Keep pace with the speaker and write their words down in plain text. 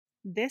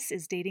This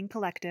is Dating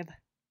Collective.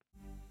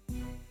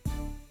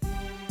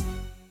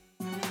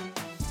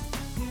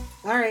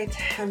 All right,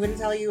 I'm going to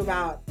tell you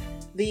about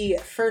the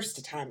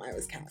first time I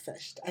was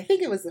catfished. I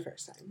think it was the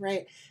first time,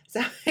 right?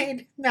 So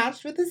I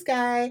matched with this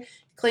guy,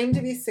 claimed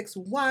to be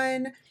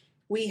 6'1".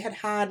 We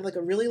had like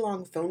a really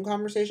long phone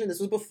conversation. This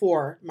was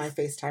before my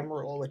FaceTime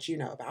rule, which you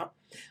know about.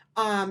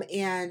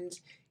 And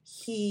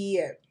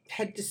he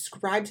had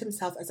described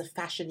himself as a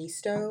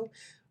fashionista,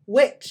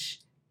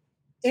 which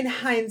in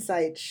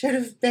hindsight should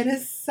have been a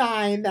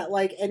sign that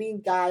like any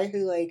guy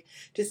who like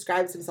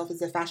describes himself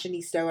as a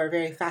fashionista or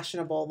very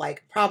fashionable,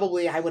 like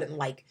probably I wouldn't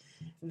like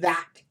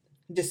that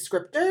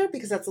descriptor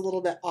because that's a little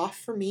bit off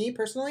for me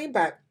personally,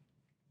 but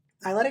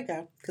I let it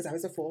go because I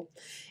was a fool.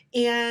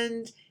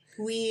 And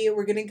we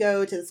were going to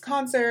go to this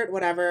concert,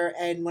 whatever,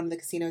 and one of the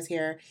casinos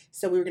here.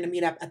 So we were going to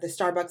meet up at the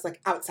Starbucks,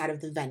 like outside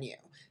of the venue.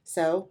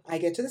 So I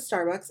get to the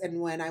Starbucks, and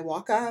when I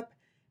walk up,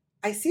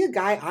 I see a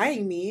guy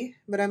eyeing me,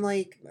 but I'm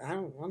like, I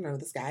don't know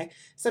this guy.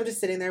 So I'm just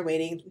sitting there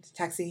waiting,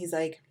 texting. He's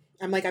like,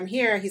 I'm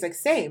here. He's like,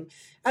 same.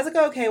 I was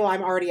like, oh, okay, well,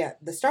 I'm already at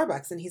the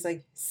Starbucks. And he's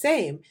like,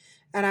 same.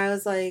 And I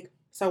was like,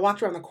 so I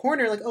walked around the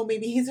corner, like, oh,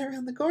 maybe he's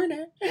around the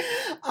corner.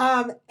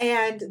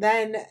 And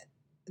then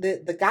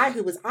the guy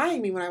who was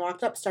eyeing me when I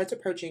walked up starts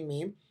approaching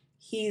me.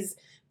 He's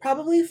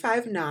probably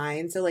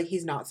 5'9", so like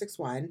he's not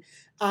 6'1".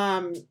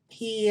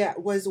 He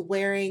was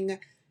wearing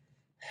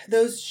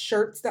those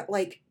shirts that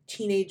like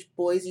teenage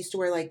boys used to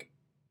wear like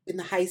in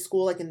the high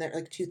school, like in the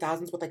like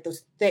 2000s, with like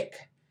those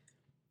thick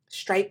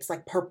stripes,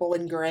 like purple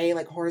and gray,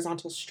 like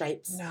horizontal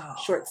stripes,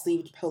 short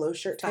sleeved polo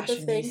shirt type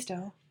of thing.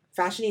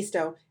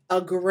 Fashionista. A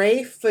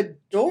gray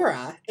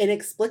fedora,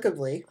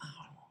 inexplicably.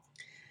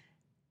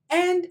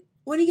 And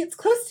when he gets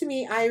close to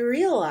me, I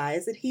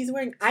realize that he's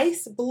wearing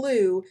ice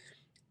blue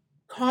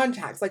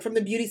contacts, like from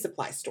the beauty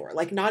supply store,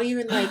 like not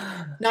even like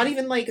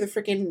the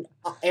freaking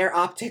Air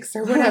Optics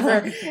or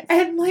whatever.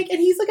 and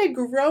he's like a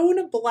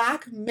grown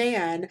black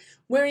man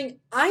wearing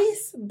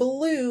ice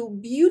blue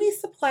beauty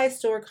supply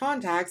store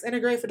contacts and a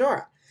gray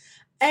fedora.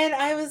 And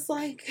I was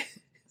like,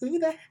 who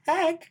the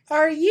heck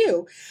are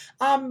you?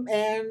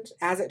 And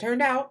as it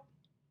turned out,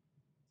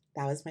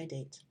 that was my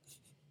date.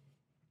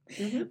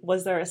 Mm-hmm.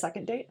 Was there a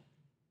second date?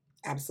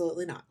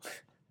 Absolutely not.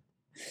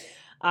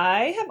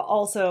 I have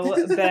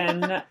also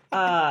been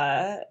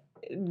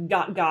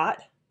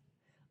got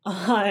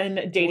on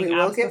dating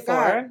apps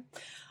before.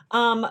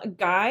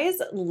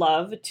 Guys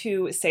love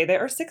to say they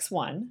are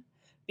 6'1",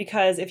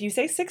 because if you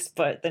say 6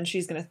 foot, then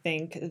she's going to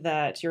think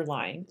that you're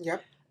lying.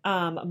 Yep.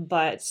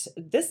 But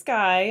this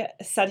guy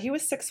said he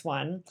was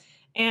 6'1",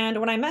 and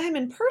when I met him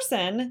in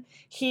person,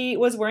 he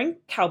was wearing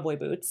cowboy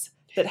boots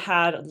that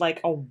had like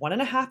a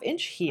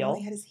 1.5-inch heel. Oh,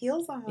 he had his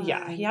heels on.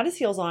 Yeah, he had his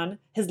heels on,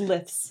 his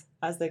lifts,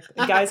 as the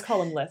guys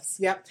call them, lifts.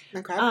 Yep.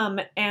 Okay.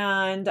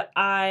 And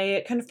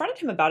I confronted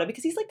him about it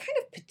because he's like kind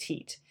of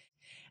petite.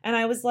 And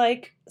I was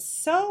like,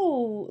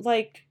 so,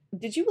 like,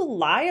 did you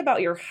lie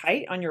about your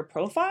height on your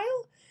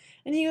profile?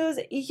 And he goes,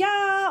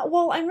 yeah,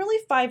 well, I'm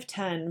really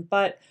 5'10",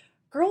 but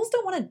girls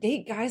don't want to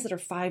date guys that are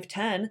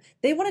 5'10".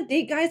 They want to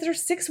date guys that are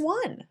 6'1".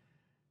 Wow.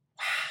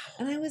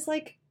 And I was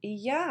like,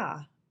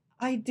 yeah,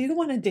 I do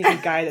want to date a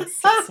guy that's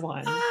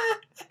 6'1".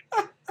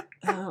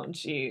 Oh,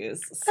 jeez.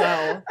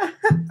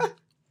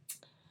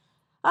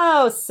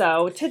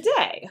 So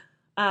today,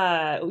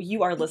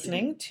 you are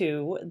listening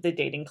to the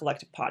Dating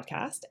Collective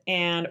podcast,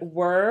 and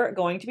we're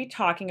going to be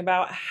talking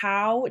about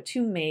how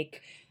to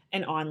make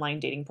an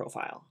online dating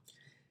profile.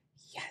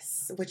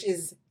 Yes, which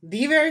is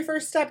the very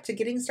first step to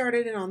getting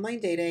started in online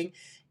dating,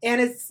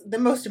 and it's the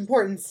most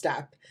important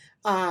step,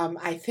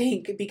 I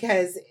think,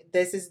 because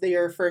this is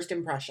your first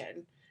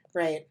impression,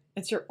 right?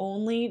 It's your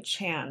only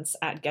chance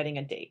at getting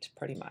a date,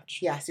 pretty much.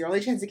 Yes, your only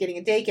chance at getting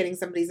a date, getting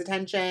somebody's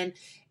attention,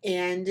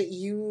 and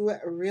you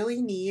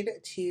really need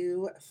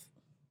to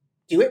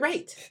do it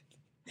right.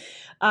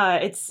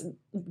 It's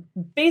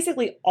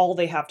basically all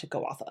they have to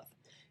go off of.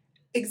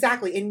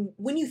 Exactly. And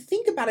when you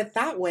think about it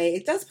that way,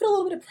 it does put a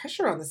little bit of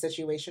pressure on the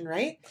situation,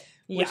 right?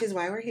 Yeah. Which is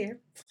why we're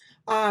here.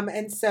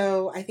 And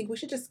so I think we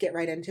should just get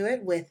right into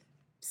it with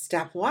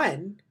step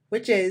 1,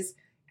 which is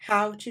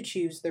how to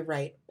choose the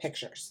right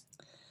pictures.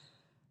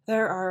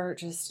 There are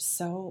just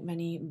so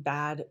many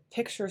bad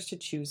pictures to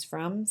choose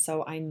from,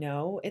 so I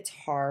know it's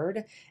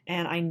hard,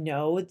 and I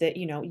know that,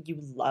 you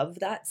love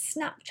that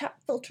Snapchat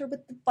filter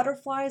with the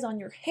butterflies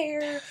on your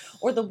hair,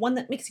 or the one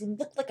that makes you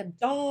look like a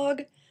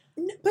dog.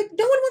 But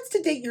no one wants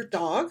to date your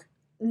dog.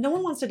 No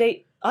one wants to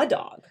date a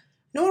dog.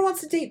 No one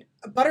wants to date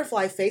a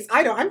butterfly face.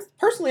 I don't.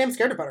 I'm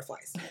scared of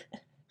butterflies.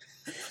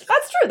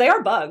 That's true. They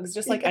are bugs,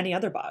 just like any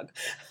other bug.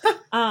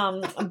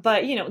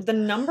 But, the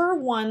number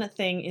one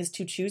thing is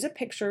to choose a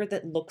picture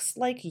that looks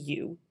like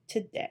you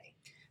today.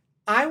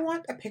 I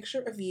want a picture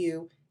of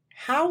you,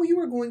 how you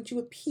are going to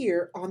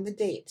appear on the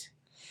date.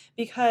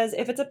 Because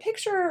if it's a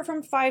picture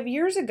from 5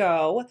 years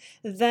ago,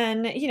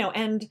 then,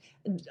 and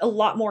a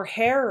lot more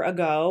hair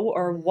ago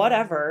or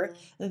whatever,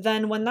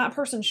 then when that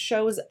person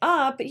shows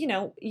up,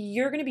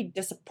 you're going to be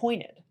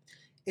disappointed.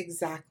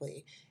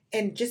 Exactly.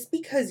 And just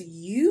because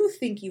you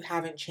think you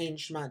haven't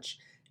changed much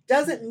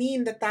doesn't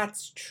mean that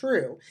that's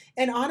true.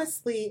 And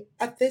honestly,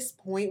 at this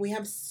point, we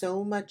have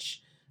so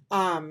much,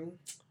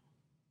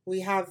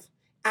 we have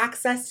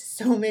access to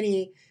so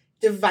many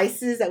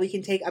devices that we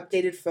can take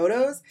updated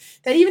photos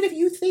that even if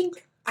you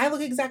think I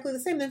look exactly the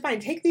same, then fine,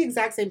 take the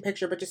exact same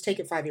picture, but just take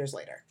it 5 years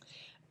later.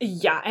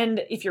 Yeah,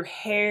 and if your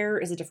hair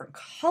is a different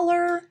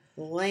color,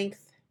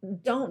 length,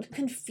 don't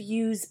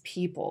confuse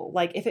people.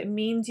 Like, if it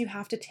means you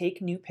have to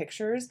take new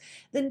pictures,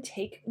 then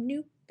take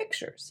new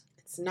pictures.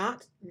 It's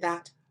not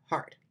that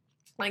hard.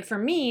 Like, for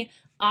me,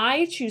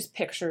 I choose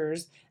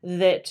pictures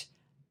that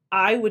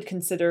I would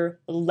consider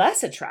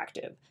less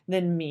attractive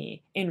than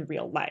me in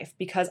real life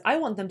because I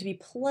want them to be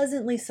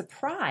pleasantly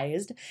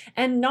surprised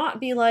and not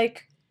be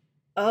like,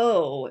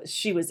 oh,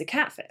 she was a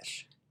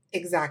catfish.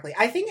 Exactly.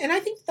 I think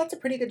that's a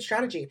pretty good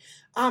strategy.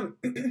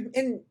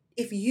 And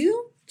if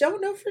you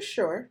don't know for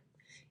sure,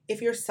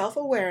 if you're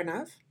self-aware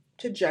enough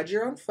to judge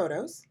your own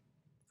photos,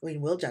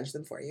 we'll judge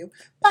them for you.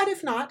 But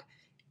if not,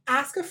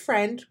 ask a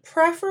friend,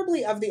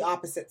 preferably of the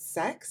opposite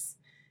sex,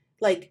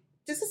 like,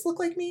 does this look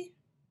like me?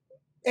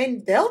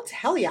 And they'll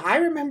tell you. I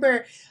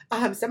remember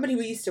somebody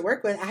we used to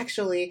work with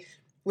actually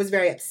was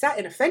very upset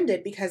and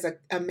offended because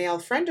a male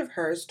friend of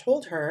hers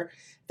told her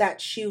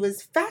that she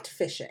was fat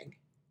fishing.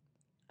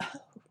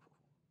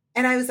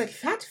 And I was like,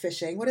 fat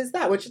fishing? What is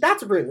that? Which,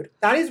 that's rude.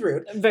 That is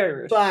rude. Very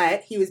rude.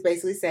 But he was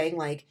basically saying,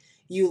 like,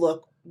 you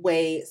look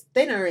way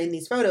thinner in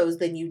these photos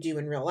than you do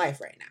in real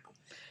life right now.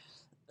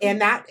 And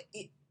that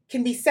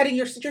can be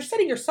you're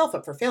setting yourself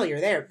up for failure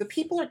there. The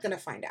people are going to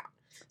find out.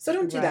 So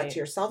don't do that to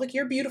yourself. Like,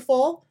 you're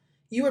beautiful.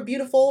 You are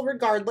beautiful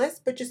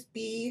regardless, but just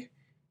be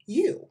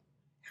you,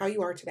 how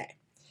you are today.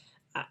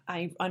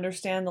 I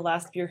understand the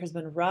last year has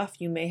been rough.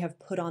 You may have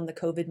put on the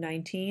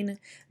COVID-19.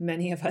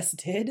 Many of us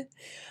did.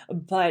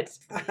 But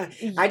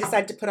I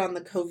decided to put on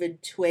the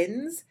COVID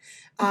twins.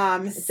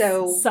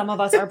 So some of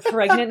us are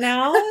pregnant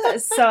now.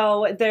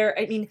 So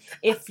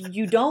if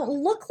you don't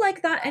look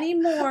like that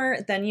anymore,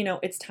 then,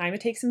 it's time to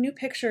take some new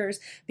pictures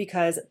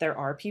because there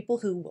are people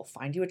who will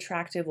find you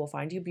attractive, will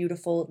find you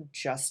beautiful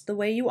just the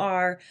way you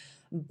are.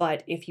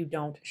 But if you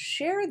don't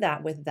share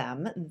that with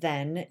them,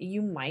 then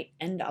you might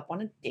end up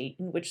on a date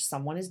in which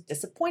someone is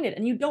disappointed.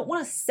 And you don't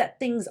want to set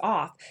things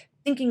off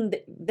thinking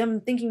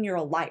you're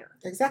a liar.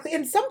 Exactly.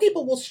 And some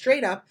people will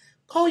straight up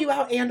call you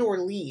out and or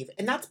leave.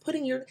 And that's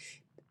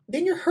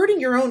then you're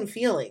hurting your own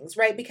feelings,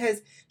 right?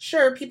 Because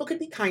sure, people could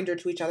be kinder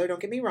to each other. Don't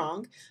get me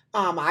wrong.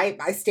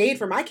 I stayed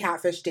for my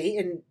catfish date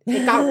and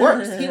it got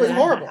worse. He was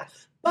horrible.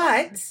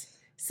 But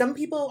some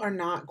people are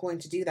not going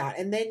to do that.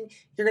 And then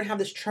you're going to have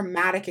this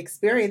traumatic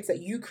experience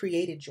that you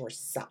created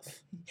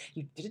yourself.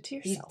 You did it to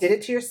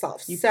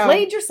yourself. You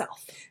played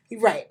yourself.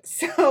 Right.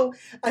 So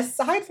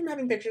aside from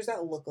having pictures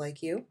that look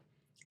like you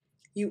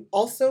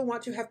also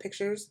want to have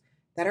pictures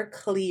that are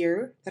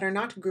clear, that are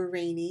not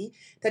grainy,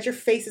 that your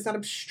face is not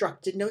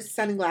obstructed, no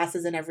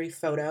sunglasses in every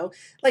photo.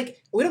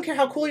 Like, we don't care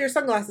how cool your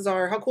sunglasses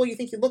are, or how cool you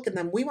think you look in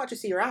them. We want to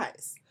see your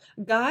eyes.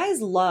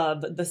 Guys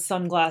love the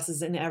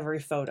sunglasses in every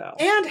photo.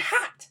 And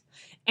hat.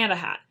 And a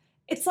hat.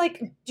 It's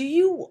like, do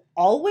you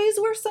always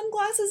wear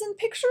sunglasses in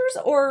pictures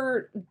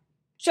or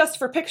just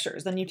for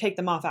pictures? Then you take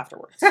them off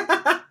afterwards.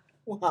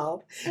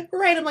 Well,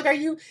 right. I'm like,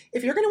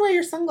 if you're going to wear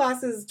your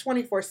sunglasses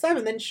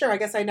 24/7, then sure, I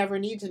guess I never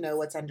need to know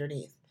what's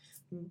underneath.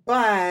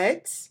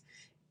 But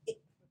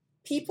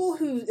people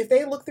who, if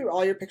they look through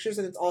all your pictures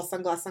and it's all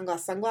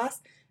sunglass,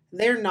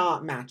 they're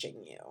not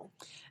matching you.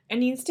 It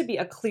needs to be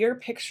a clear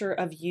picture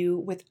of you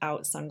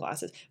without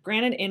sunglasses.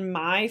 Granted, in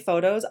my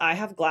photos, I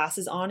have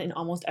glasses on in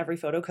almost every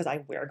photo because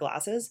I wear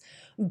glasses.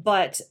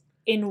 But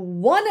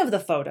in one of the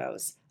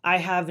photos, I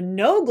have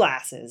no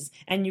glasses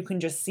and you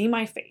can just see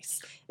my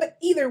face. But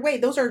either way,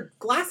 those are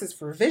glasses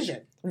for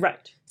vision.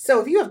 Right.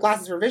 So if you have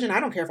glasses for vision, I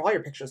don't care if all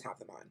your pictures have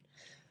them on.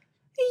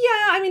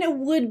 Yeah, it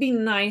would be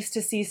nice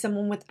to see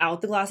someone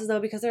without the glasses though,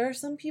 because there are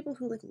some people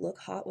who look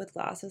hot with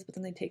glasses, but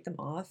then they take them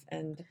off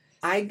and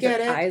I get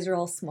their it. eyes are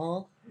all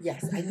small.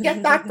 Yes, I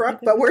get that, Brooke,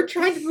 but we're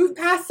trying to move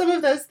past some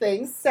of those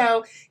things.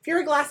 So if you're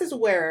a glasses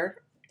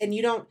wearer and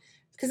you don't,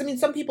 because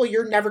some people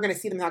you're never going to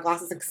see them without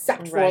glasses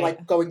except for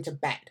going to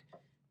bed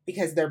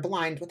because they're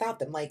blind without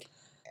them. Like,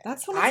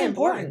 that's when it's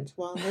important.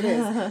 Blind. Well, it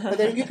is. But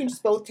then you can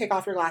just both take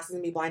off your glasses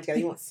and be blind together.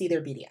 You won't see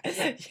their beady eyes.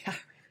 Yeah.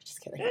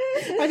 Just kidding.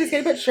 I'm just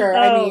kidding, but sure.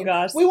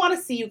 Gosh. We want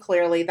to see you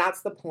clearly.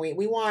 That's the point.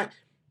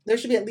 There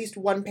should be at least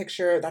one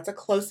picture that's a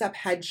close-up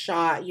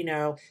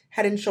headshot,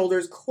 head and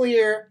shoulders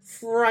clear,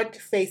 front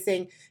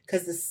facing,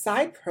 because the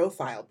side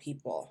profile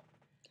people,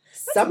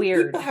 some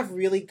people have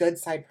really good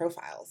side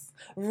profiles.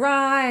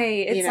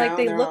 Right. It's like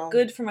they look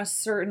good from a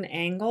certain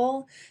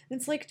angle.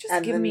 It's like,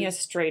 just give me a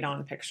straight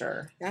on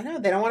picture. I know.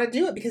 They don't want to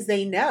do it because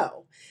they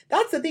know.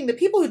 That's the thing. The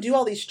people who do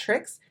all these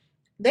tricks,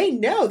 they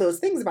know those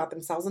things about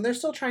themselves and they're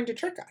still trying to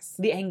trick us.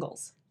 The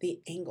angles.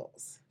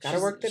 Gotta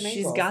work the angles.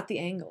 She's got the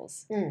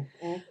angles.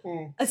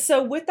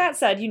 So with that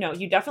said,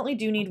 you definitely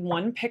do need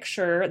one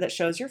picture that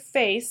shows your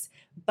face,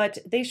 but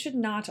they should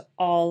not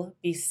all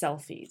be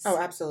selfies. Oh,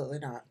 absolutely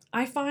not.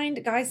 I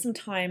find guys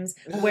sometimes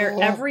where Oh,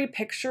 every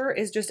picture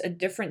is just a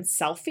different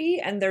selfie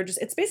and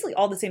it's basically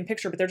all the same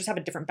picture, but they just have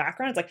a different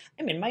background. It's like,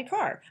 I'm in my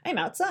car, I'm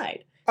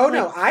outside. oh Like,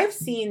 no, I've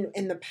seen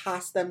in the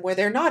past them where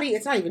they're not.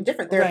 It's not even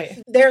different.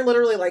 right. They're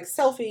literally like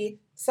selfie,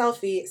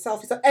 selfie,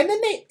 selfie, and then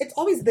it's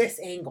always this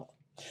angle.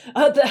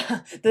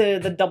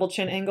 The double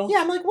chin angle.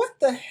 Yeah, I'm like, what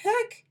the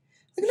heck?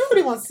 Like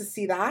nobody wants to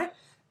see that.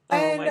 Oh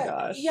And my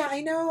gosh. yeah,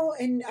 I know,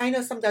 and I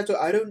know some guys go,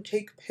 I don't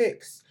take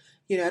pics.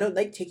 I don't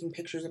like taking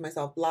pictures of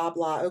myself, blah,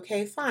 blah.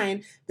 Okay,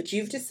 fine. But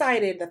you've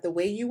decided that the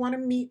way you want to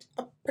meet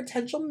a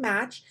potential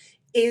match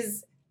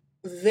is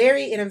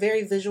in a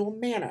very visual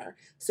manner.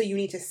 So you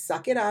need to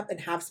suck it up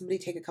and have somebody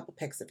take a couple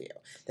pics of you.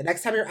 The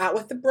next time you're out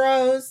with the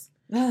bros,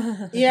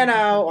 or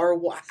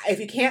if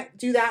you can't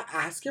do that,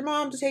 ask your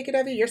mom to take it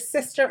of you, your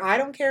sister, I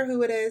don't care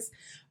who it is.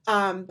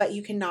 But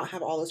you cannot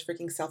have all those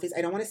freaking selfies.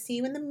 I don't want to see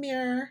you in the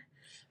mirror.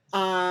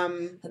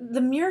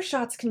 The mirror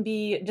shots can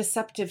be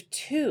deceptive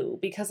too,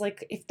 because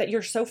like if that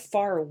you're so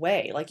far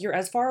away, like you're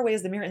as far away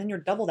as the mirror and then you're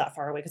double that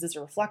far away because it's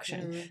a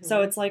reflection.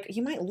 So it's like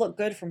you might look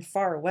good from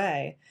far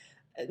away,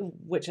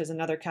 which is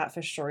another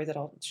catfish story that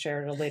I'll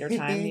share at a later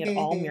time. Need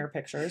all mirror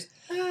pictures.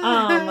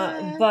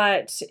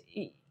 But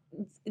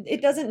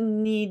it doesn't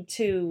need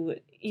to,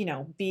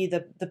 be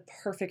the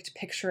perfect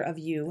picture of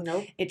you.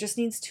 Nope. It just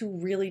needs to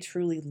really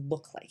truly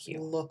look like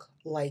you. Look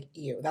like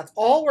you. That's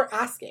all we're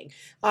asking.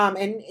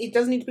 And it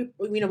doesn't need to be,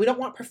 we don't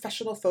want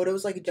professional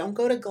photos. Like, don't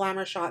go to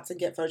Glamour Shots and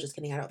get photos. Just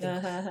kidding. I don't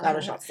think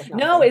Glamour Shots is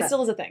No, it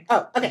still is a thing.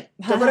 Oh, okay.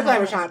 Don't go to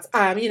Glamour Shots.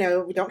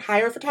 We don't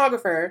hire a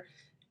photographer.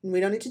 We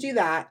don't need to do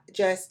that.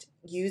 Just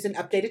use an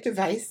updated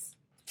device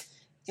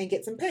and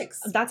get some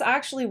pics. That's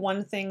actually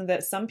one thing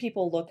that some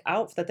people look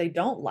out that they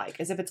don't like,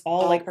 is if it's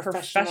all like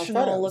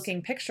professional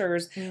looking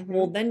pictures. Mm-hmm.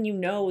 Well, then you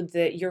know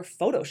that you're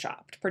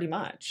photoshopped pretty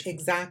much.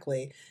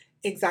 Exactly.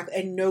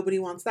 And nobody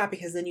wants that,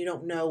 because then you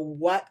don't know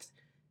what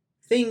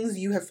things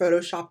you have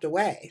photoshopped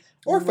away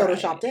or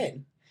photoshopped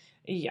in.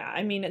 Yeah,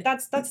 I mean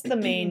that's the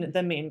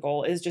main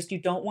goal is just you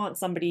don't want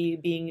somebody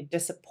being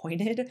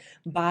disappointed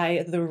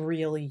by the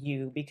real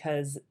you,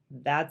 because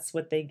that's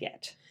what they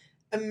get.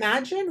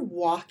 Imagine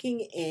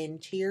walking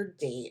into your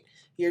date.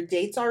 Your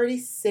date's already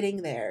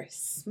sitting there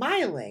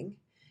smiling,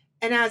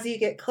 and as you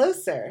get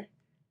closer,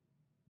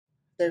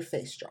 their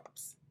face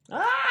drops.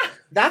 Ah!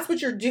 That's what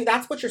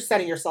you're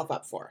setting yourself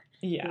up for.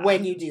 Yeah.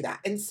 When you do that.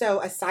 And so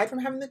aside from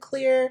having the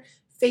clear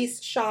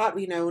face shot,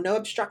 no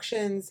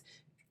obstructions,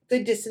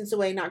 good distance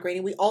away, not grainy,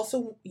 you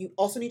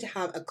also need to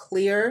have a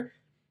clear,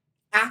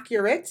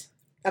 accurate,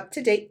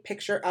 up-to-date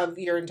picture of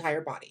your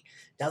entire body.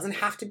 Doesn't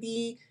have to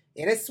be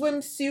in a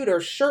swimsuit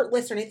or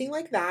shirtless or anything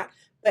like that,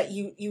 but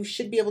you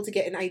should be able to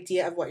get an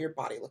idea of what your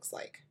body looks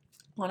like.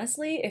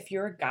 Honestly, if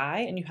you're a guy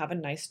and you have a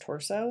nice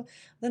torso,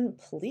 then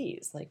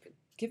please,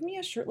 give me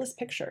a shirtless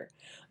picture.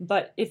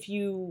 But if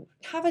you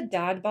have a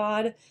dad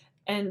bod,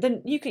 and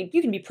then you can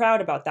be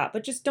proud about that,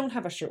 but just don't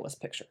have a shirtless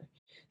picture.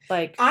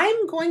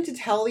 I'm going to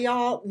tell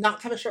y'all not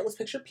to have a shirtless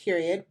picture,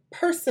 period.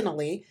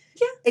 Personally.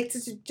 Yeah.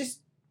 It's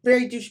just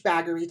very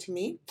douchebaggery to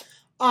me.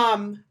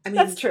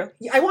 That's true.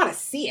 I want to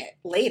see it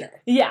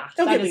later. Yeah.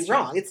 Don't get me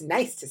wrong. It's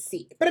nice to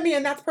see. But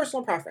and that's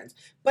personal preference.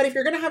 But if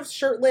you're going to have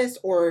shirtless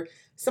or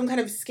some kind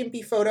of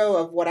skimpy photo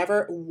of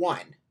whatever,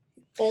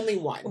 only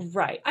one.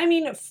 Right. I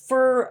mean,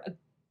 for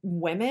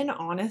women,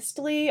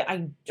 honestly,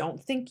 I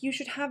don't think you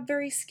should have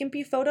very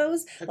skimpy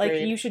photos.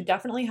 Agreed. You should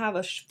definitely have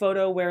a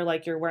photo where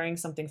you're wearing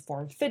something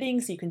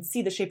form-fitting so you can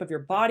see the shape of your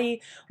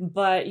body,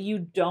 but you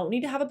don't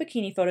need to have a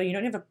bikini photo. You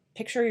don't need to have a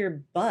picture of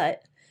your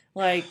butt.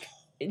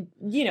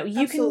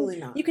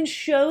 You can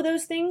show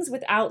those things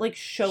without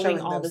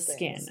showing all the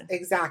skin.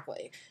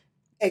 Exactly.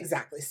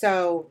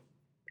 So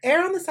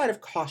err on the side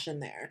of caution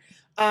there.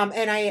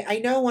 And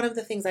I know one of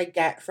the things I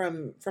get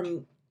from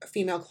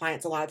female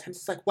clients a lot of times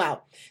is like,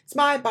 wow, it's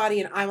my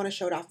body and I want to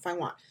show it off if I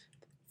want.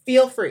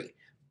 Feel free.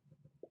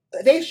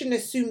 They shouldn't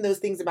assume those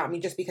things about me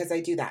just because I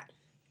do that.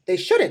 They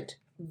shouldn't,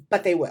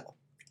 but they will.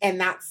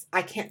 And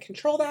I can't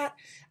control that.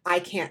 I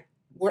can't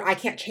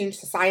change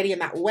society in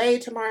that way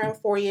tomorrow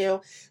for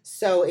you.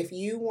 So if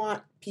you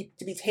want people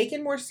to be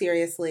taken more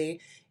seriously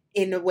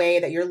in a way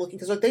that you're looking,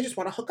 because they just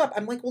want to hook up.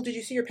 I'm like, well, did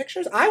you see your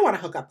pictures? I want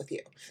to hook up with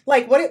you.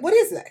 What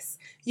is this?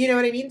 You know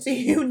what I mean? So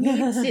you need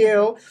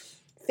to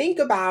think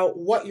about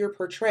what you're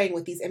portraying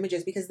with these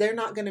images, because they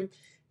aren't going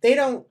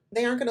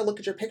to look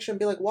at your picture and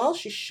be like, well,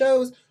 she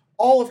shows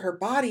all of her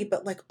body,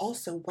 but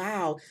also,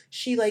 wow,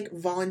 she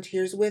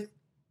volunteers with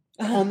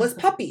homeless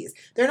puppies.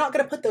 They're not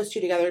going to put those two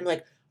together and be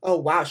like, oh,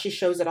 wow, she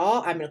shows it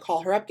all. I'm going to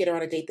call her up, get her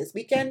on a date this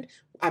weekend.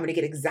 I'm going to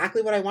get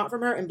exactly what I want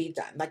from her and be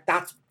done.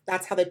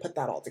 That's how they put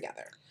that all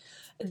together.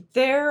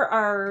 There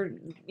are,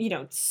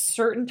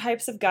 certain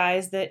types of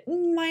guys that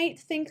might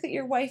think that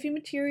you're wifey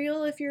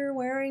material if you're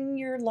wearing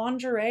your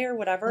lingerie or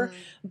whatever, Mm,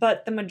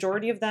 but the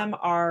majority of them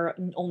are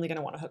only going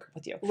to want to hook up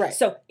with you. right.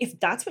 So if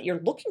that's what you're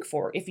looking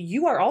for, if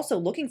you are also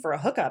looking for a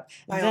hookup,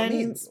 By all then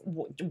means.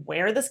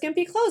 wear the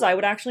skimpy clothes. I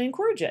would actually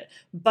encourage it.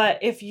 But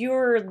if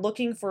you're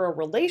looking for a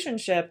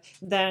relationship,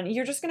 then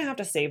you're just going to have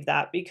to save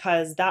that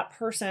because that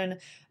person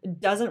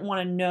doesn't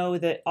want to know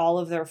that all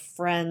of their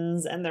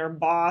friends and their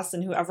boss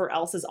and whoever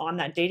else is on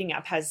that dating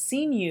app has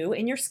seen you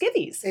in your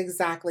skivvies.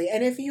 Exactly.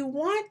 And if you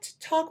want to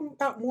talk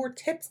about more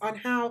tips on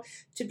how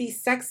to be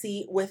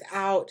sexy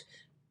without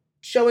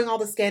showing all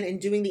the skin and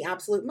doing the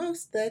absolute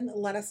most, then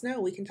let us know.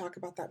 We can talk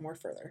about that more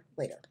further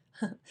later.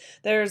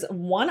 There's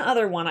one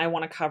other one I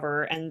want to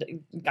cover,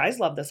 and guys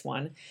love this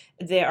one.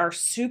 They are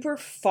super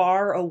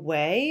far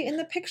away in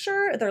the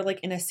picture. They're like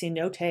in a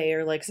cenote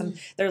or like some,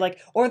 they're like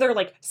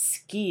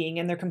skiing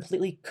and they're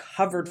completely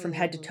covered from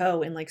head to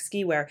toe in like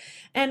ski wear.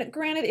 And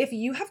granted, if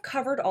you have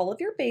covered all of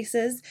your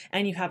bases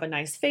and you have a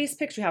nice face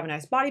pic, you have a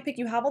nice body pic,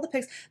 you have all the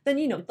pics, then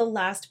the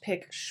last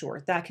pic,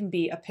 sure, that can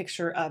be a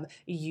picture of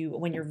you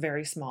when you're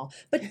very small.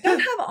 But don't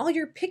have all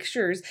your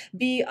pictures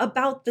be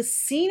about the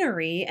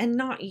scenery and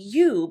not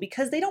you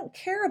because they don't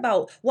care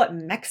about what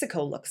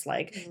Mexico looks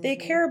like. They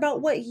care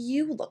about what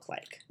you look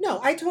like.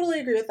 No, I totally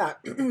agree with that.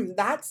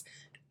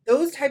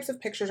 Those types of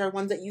pictures are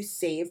ones that you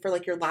save for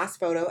like your last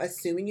photo,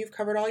 assuming you've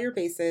covered all your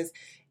bases.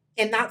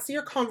 And that's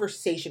your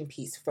conversation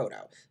piece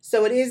photo.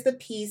 So it is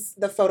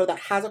the photo that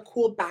has a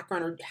cool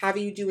background or have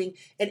you doing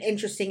an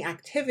interesting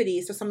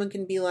activity. So someone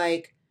can be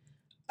like,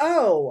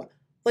 oh,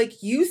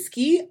 like you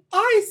ski,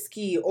 I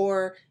ski,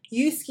 or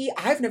you ski,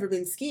 I've never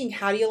been skiing.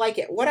 How do you like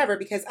it? Whatever,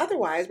 because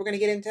otherwise we're going to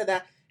get into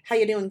the how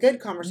you doing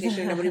good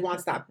conversation. Nobody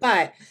wants that.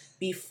 But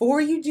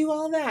before you do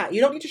all that, you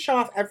don't need to show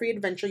off every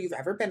adventure you've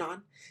ever been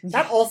on.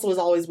 That also is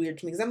always weird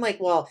to me because I'm like,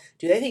 well,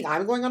 do they think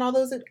I'm going on all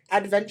those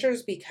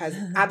adventures? Because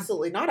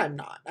absolutely not, I'm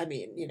not. I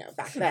mean,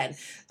 back then.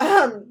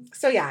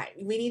 So yeah,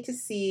 we need to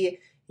see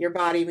your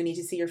body. We need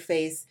to see your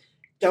face.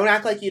 Don't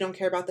act like you don't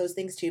care about those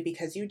things too,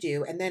 because you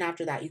do. And then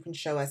after that, you can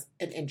show us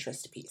an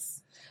interest piece.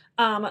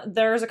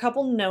 There's a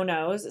couple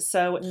no-nos.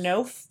 So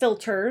no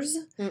filters.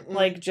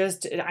 Like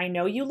just, I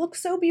know you look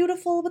so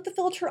beautiful with the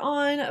filter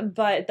on,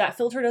 but that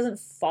filter doesn't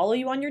follow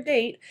you on your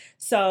date.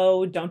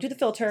 So don't do the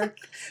filter.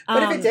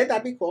 But if it did,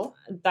 that'd be cool.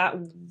 That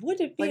would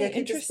be Like an I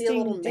could just be a interesting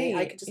little date.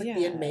 I could just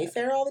be in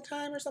Mayfair all the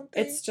time or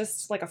something. It's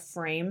just like a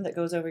frame that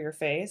goes over your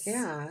face.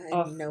 Yeah,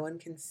 and no one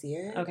can see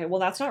it. Okay, well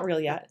that's not real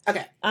yet.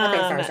 Okay.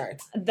 Sorry.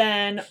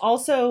 Then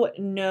also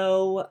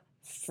no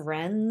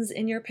friends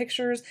in your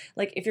pictures.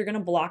 Like if you're going to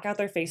block out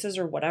their faces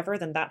or whatever,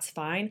 then that's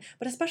fine.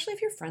 But especially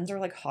if your friends are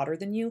like hotter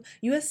than you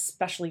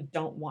especially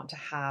don't want to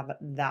have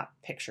that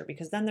picture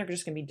because then they're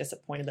just going to be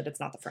disappointed that it's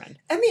not the friend.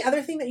 And the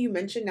other thing that you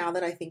mentioned now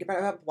that I think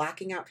about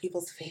blacking out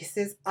people's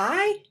faces,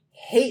 I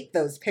hate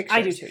those pictures.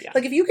 I do too, yeah.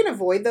 Like if you can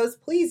avoid those,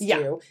 please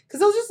do.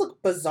 Because those just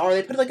look bizarre.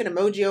 They put like an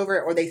emoji over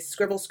it or they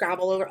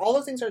scrabble over it. All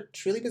those things are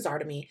truly bizarre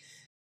to me.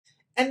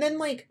 And then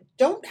like,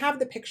 don't have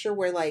the picture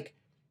where like,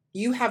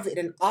 you have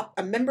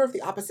a member of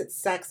the opposite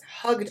sex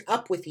hugged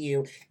up with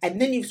you, and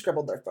then you've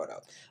scribbled their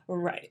photo.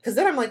 Right. Because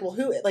then I'm like, well,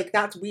 who? Like,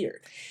 that's weird.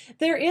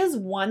 There is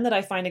one that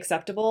I find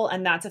acceptable,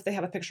 and that's if they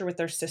have a picture with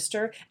their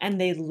sister, and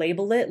they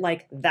label it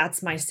like,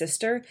 that's my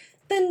sister,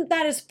 then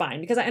that is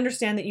fine. Because I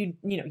understand that you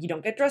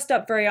don't get dressed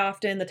up very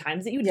often, the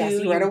times that you do.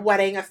 Yes, you're at a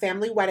wedding, a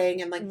family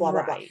wedding, and like, blah,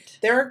 blah, blah.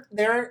 There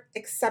are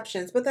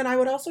exceptions, but then I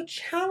would also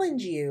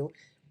challenge you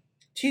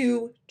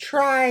to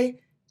try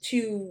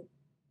to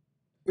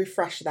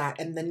refresh that,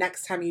 and the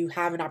next time you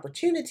have an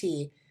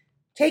opportunity,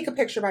 take a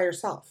picture by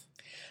yourself.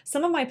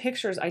 Some of my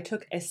pictures I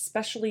took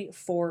especially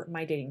for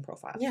my dating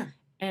profile. Yeah.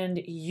 And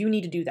you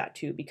need to do that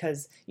too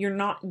because you're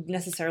not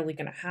necessarily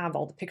going to have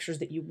all the pictures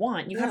that you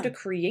want. You have to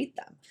create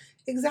them.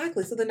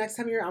 Exactly. So the next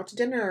time you're out to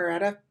dinner or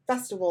at a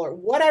festival or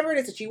whatever it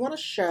is that you want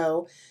to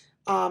show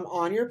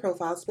on your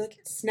profile, just be like,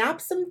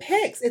 snap some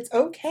pics. It's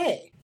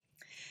okay.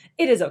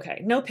 It is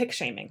okay. No pic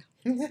shaming.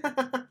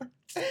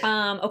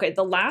 Okay,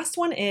 the last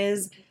one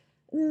is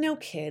no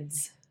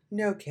kids.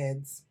 No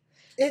kids.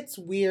 It's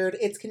weird.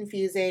 It's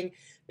confusing.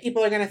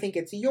 People are going to think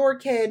it's your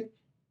kid,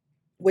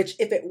 which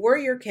if it were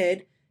your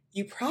kid,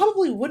 you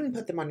probably wouldn't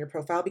put them on your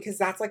profile because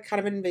that's like kind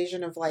of an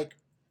invasion of like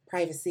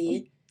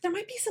privacy. There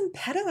might be some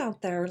pedo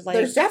out there. Like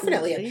there's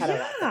definitely a pedo out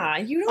there. Yeah,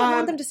 you don't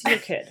want them to see your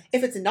kid.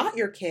 If it's not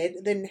your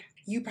kid, then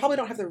you probably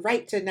don't have the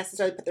right to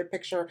necessarily put their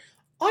picture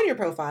on your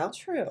profile.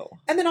 True.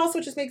 And then also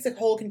it just makes a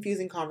whole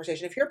confusing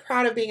conversation. If you're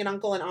proud of being an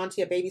uncle and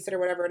auntie, a babysitter,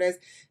 whatever it is,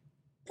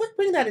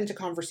 bring that into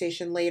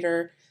conversation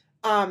later.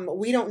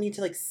 We don't need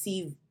to like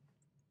see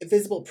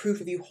visible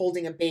proof of you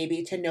holding a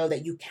baby to know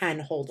that you can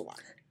hold one.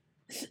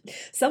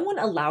 Someone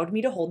allowed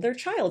me to hold their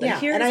child.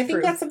 And I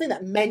think that's something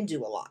that men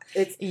do a lot.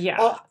 It's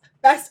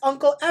best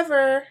uncle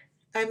ever.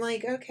 I'm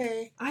like,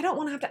 okay. I don't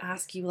want to have to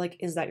ask you, like,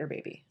 is that your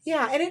baby?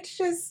 Yeah, and it's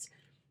just,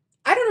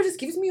 I don't know, it just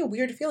gives me a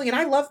weird feeling. And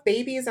I love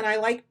babies and I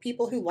like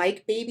people who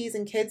like babies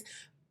and kids.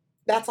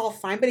 That's all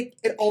fine, but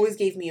it always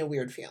gave me a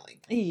weird feeling.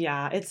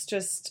 Yeah, it's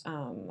just,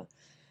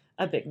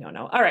 A big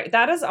no-no. All right,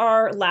 that is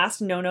our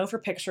last no-no for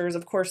pictures.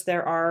 Of course,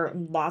 there are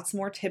lots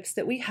more tips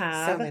that we So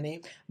have,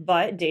 many.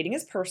 but dating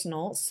is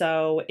personal.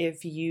 So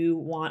if you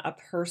want a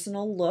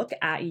personal look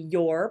at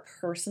your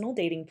personal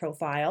dating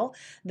profile,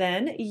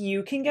 then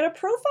you can get a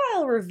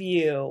profile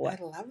review I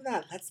love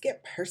that. Let's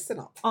get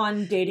personal. on Oh, I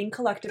want a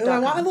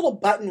datingcollective.com. little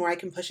button where I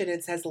can push it and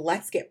it says,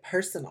 let's get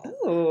personal.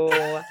 Ooh,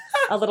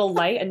 a little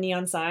light, a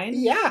neon sign.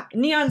 Yeah.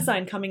 Neon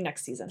sign coming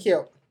next season.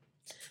 Cute.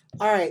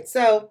 All right.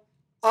 So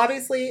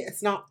obviously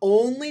it's not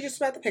only just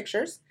about the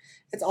pictures.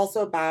 It's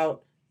also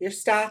about your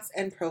stats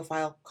and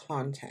profile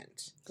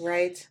content,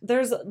 right?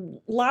 There's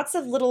lots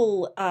of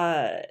little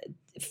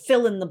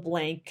fill in the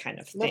blank kind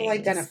of things. Little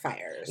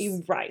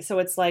identifiers. Right. So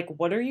it's like,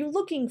 what are you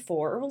looking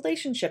for? A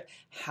relationship.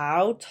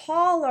 How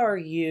tall are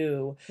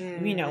you?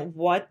 You know,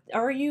 what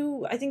are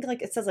you? I think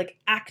like it says like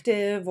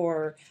active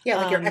or Yeah,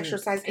 like your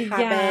exercise yeah.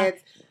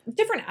 habits.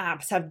 Different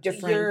apps have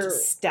different Your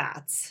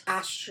stats.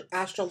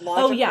 Astrological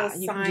Oh yeah,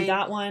 you sign, can do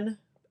that one.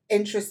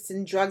 interests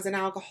in drugs and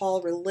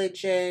alcohol,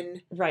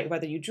 religion. Right.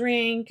 Whether you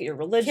drink, your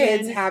religion.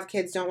 Kids, have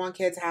kids, don't want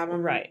kids, have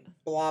them. Right.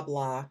 Blah,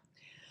 blah,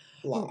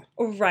 blah.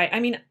 Right. I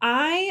mean,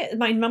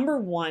 my number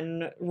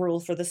one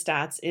rule for the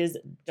stats is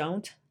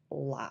don't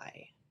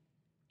lie.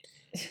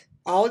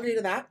 I'll agree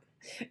to that.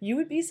 You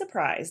would be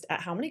surprised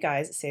at how many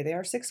guys say they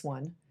are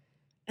 6'1",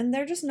 and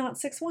they're just not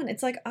 6'1".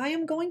 It's like, I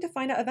am going to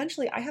find out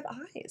eventually I have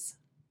eyes.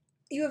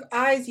 You have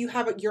eyes, you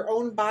have your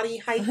own body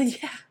height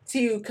Yeah.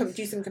 to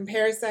do some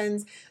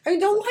comparisons. I mean,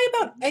 don't lie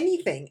about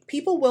anything.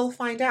 People will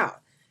find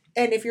out.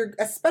 And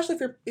especially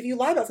if you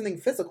lie about something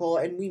physical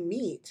and we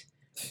meet,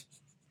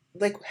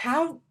 like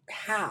how?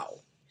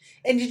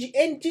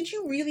 And did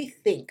you really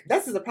think,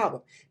 this is the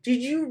problem.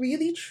 Did you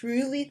really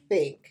truly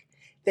think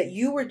that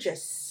you were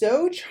just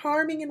so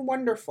charming and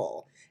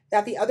wonderful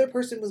that the other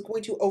person was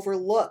going to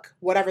overlook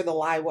whatever the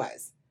lie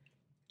was?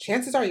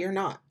 Chances are you're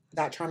not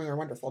that charming or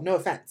wonderful. No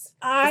offense.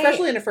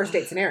 Especially in a first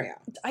date scenario.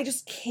 I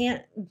just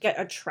can't get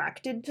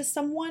attracted to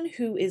someone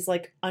who is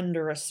like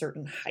under a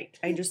certain height.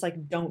 I just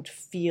like don't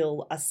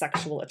feel a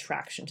sexual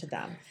attraction to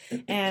them.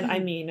 And I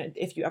mean,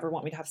 if you ever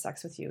want me to have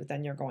sex with you,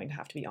 then you're going to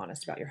have to be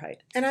honest about your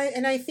height. And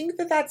I think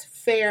that that's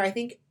fair. I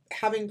think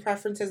having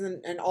preferences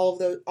and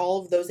all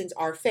of those things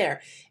are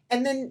fair.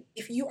 And then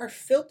if you are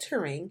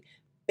filtering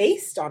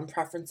based on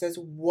preferences,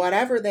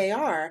 whatever they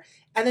are,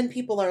 and then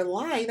people are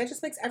lying, that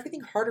just makes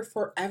everything harder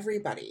for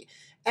everybody.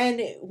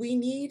 And we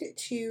need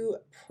to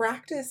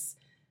practice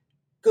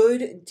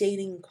good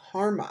dating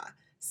karma.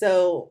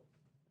 So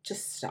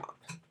just stop.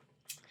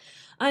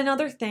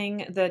 Another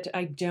thing that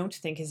I don't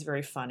think is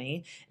very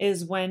funny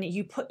is when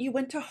you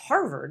went to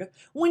Harvard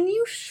when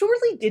you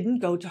surely didn't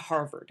go to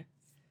Harvard.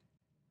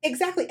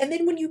 Exactly. And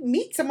then when you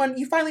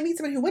finally meet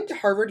someone who went to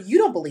Harvard, you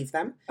don't believe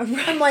them.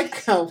 Right. I'm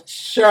like, oh,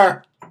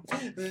 sure.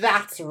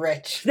 That's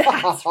rich.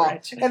 That's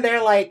rich. And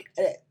they're like,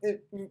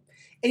 and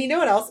you know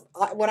what else?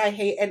 What I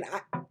hate,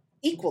 I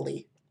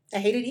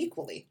hate it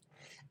equally,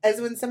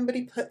 as when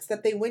somebody puts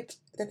that they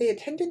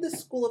attended the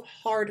school of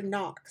hard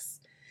knocks.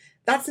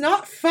 That's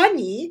not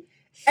funny.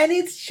 And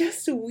it's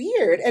just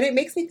weird. And it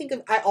makes me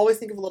I always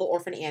think of Little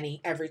Orphan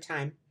Annie every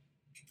time.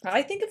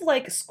 I think of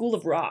like School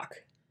of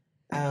Rock.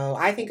 Oh,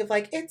 I think of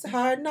like, it's a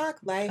hard knock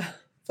life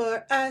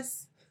for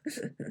us.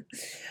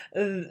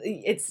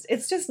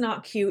 It's just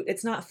not cute.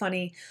 It's not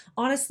funny.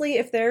 Honestly,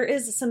 if there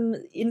is some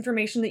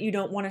information that you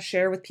don't want to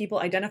share with people,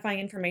 identifying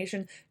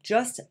information,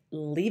 just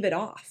leave it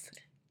off.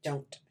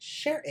 Don't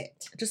share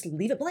it. Just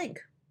leave it blank.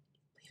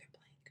 Leave it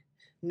blank.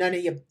 None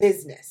of your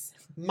business.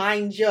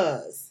 Mind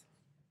yours.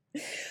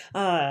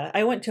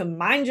 I went to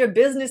Mind Your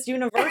Business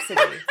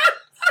University.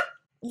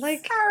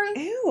 Like, sorry.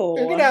 Ew.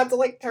 You're gonna have to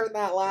like turn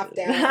that laugh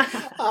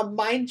down.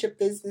 Mind Your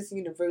Business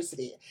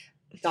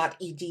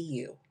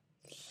University.edu.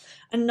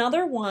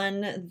 Another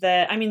one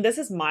that, I mean, this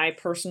is my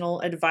personal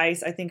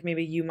advice. I think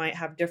maybe you might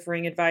have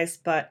differing advice,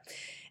 but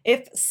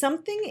if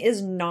something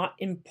is not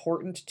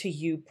important to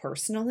you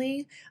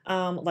personally,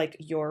 like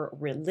your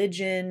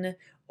religion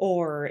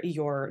or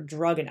your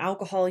drug and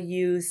alcohol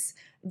use,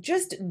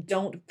 just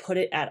don't put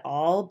it at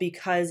all,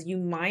 because you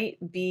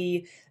might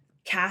be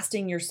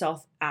casting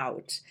yourself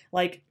out.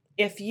 Like,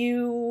 if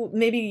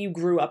maybe you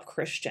grew up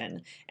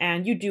Christian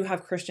and you do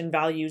have Christian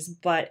values,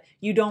 but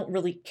you don't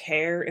really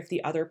care if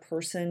the other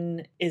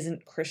person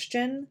isn't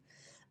Christian,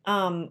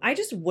 I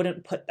just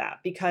wouldn't put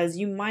that, because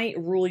you might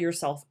rule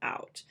yourself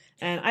out.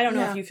 And I don't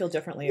know if you feel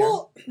differently.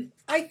 Well,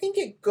 I think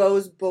it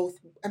goes both.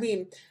 I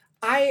mean,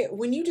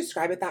 when you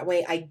describe it that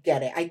way, I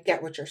get it. I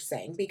get what you're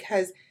saying,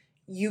 because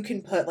you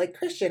can put like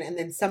Christian and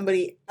then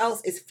somebody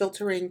else is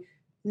filtering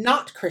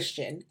not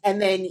Christian,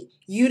 and then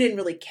you didn't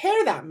really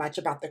care that much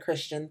about the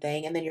Christian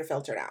thing, and then you're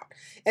filtered out.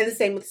 And the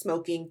same with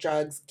smoking,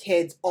 drugs,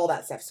 kids, all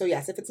that stuff. So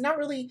yes, if it's not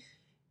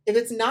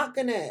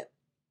gonna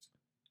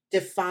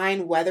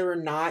define whether or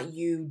not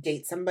you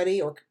date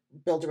somebody or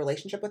build a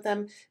relationship with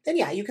them, then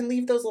yeah, you can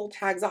leave those little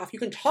tags off. You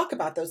can talk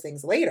about those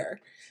things later.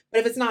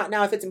 But if it's not,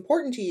 now if it's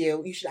important to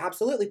you, you should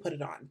absolutely put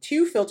it on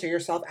to filter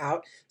yourself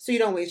out so you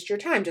don't waste your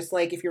time. Just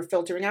like if you're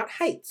filtering out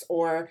heights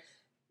or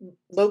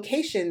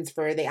locations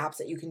for the apps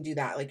that you can do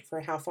that, like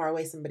for how far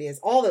away somebody is,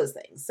 all those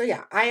things. So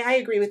yeah, I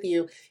agree with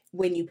you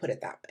when you put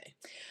it that way.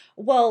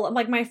 Well,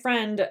 like my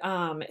friend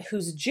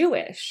who's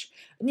Jewish,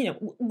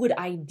 would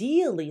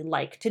ideally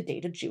like to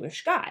date a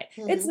Jewish guy.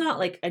 It's Mhm. not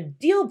like a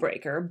deal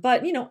breaker,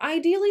 but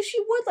ideally she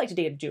would like to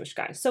date a Jewish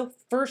guy. So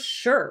for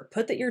sure,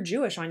 put that you're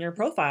Jewish on your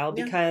profile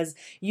Yeah. because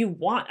you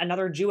want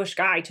another Jewish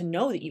guy to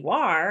know that you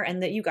are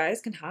and that you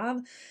guys can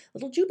have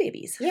little Jew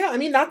babies. Yeah, I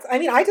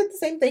did the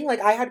same thing.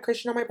 Like I had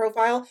Christian on my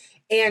profile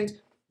and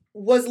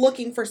was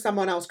looking for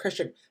someone else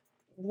Christian.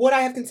 Would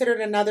I have considered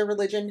another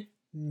religion?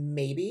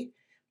 Maybe.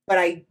 But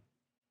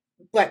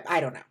I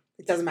don't know.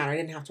 It doesn't matter. I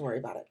didn't have to worry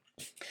about it.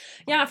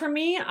 Yeah, for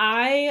me,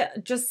 I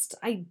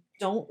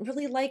don't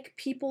really like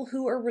people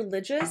who are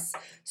religious.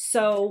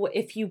 So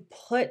if you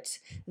put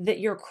that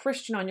you're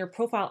Christian on your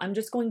profile, I'm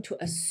just going to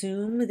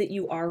assume that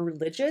you are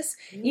religious,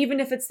 even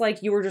if it's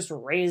like you were just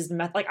raised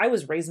like I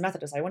was raised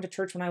Methodist. I went to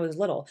church when I was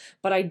little,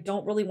 but I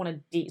don't really want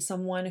to date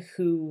someone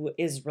who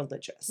is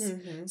religious.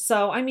 Mhm.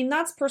 So, I mean,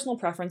 that's personal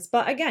preference,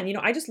 but again,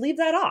 I just leave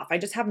that off. I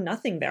just have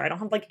nothing there. I don't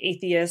have like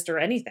atheist or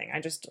anything. I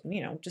just,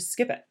 just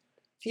skip it.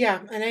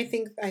 Yeah, and I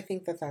think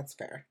that that's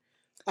fair.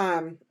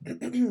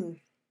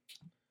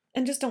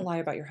 And just don't lie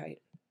about your height.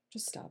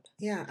 Just stop.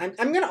 Yeah,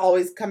 I'm gonna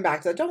always come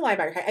back to that. Don't lie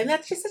about your height, and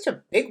that's just such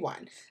a big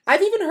one.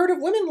 I've even heard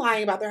of women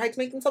lying about their height to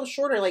make themselves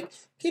shorter, like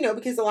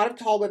because a lot of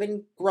tall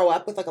women grow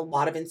up with like a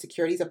lot of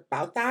insecurities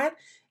about that,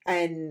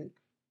 and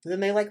then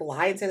they like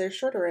lie and say they're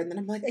shorter, and then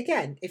I'm like,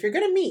 again, if you're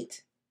gonna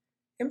meet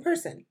in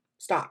person,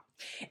 stop.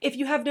 If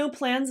you have no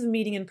plans of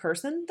meeting in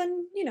person,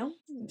 then,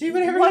 Do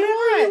whatever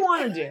you you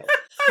want to do.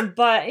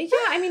 But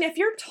yeah, I mean, if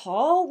you're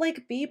tall,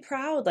 like be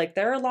proud. Like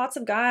there are lots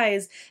of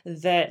guys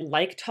that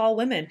like tall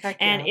women. Heck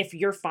And yeah. if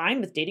you're fine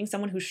with dating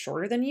someone who's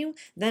shorter than you,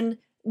 then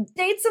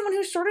date someone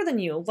who's shorter than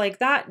you. Like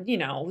that,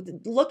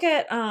 look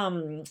at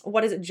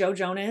what is it, Joe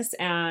Jonas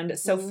and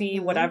Sophie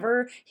Mhm.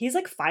 whatever. He's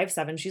like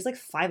 5'7", she's like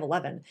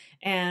 5'11",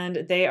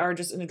 and they are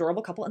just an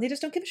adorable couple and they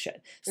just don't give a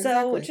shit. So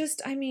Exactly.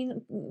 just, I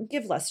mean,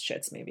 give less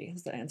shits maybe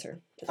is the answer.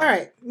 All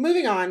right,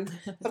 moving on.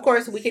 Of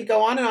course, we could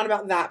go on and on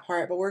about that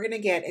part, but we're gonna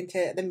get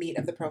into the meat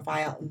of the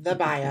profile, the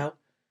bio.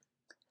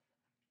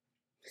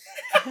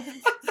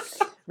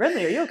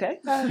 Renly, are you okay?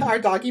 Our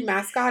doggy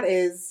mascot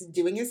is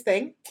doing his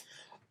thing.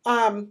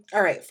 All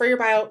right, for your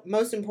bio,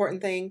 most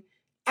important thing,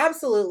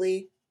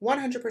 absolutely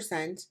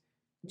 100%,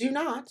 do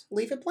not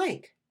leave it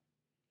blank.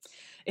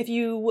 If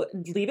you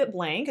leave it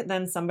blank,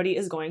 then somebody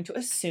is going to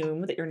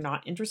assume that you're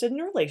not interested in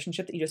a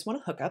relationship, that you just want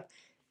to hook up.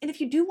 And if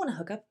you do want to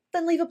hook up,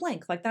 then leave it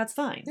blank. Like, that's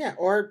fine. Yeah,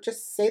 or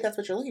just say that's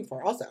what you're looking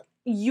for also.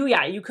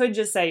 You could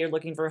just say you're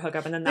looking for a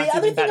hookup, and then that's The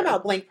other even thing better.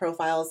 about blank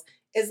profiles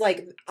is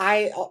like,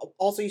 I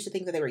also used to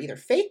think that they were either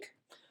fake,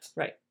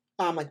 Right.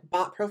 Like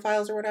bot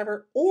profiles or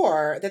whatever,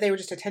 or that they were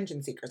just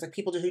attention seekers, like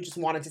people who just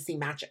wanted to see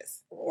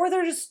matches. Or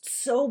they're just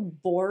so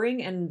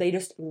boring and they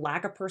just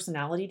lack a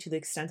personality to the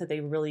extent that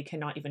they really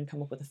cannot even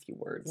come up with a few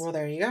words. Well,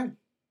 there you go.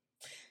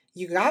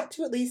 You got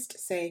to at least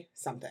say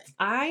something.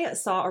 I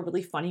saw a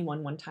really funny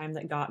one time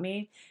that got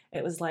me.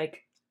 It was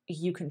like,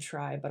 you can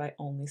try, but I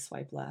only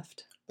swipe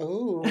left.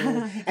 Ooh.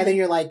 And then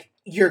you're like,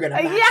 you're going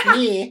to match Yeah,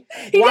 me.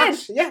 he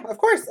Watch. did. Yeah, of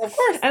course. And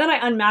then I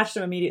unmatched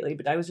him immediately,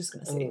 but I was just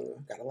going to see.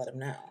 Ooh, gotta let him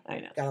know. I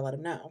know. Gotta let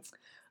him know.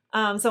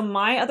 So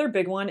my other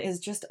big one is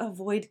just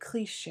avoid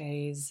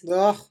cliches.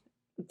 Ugh.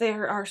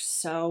 There are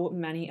so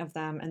many of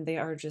them, and they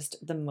are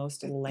just the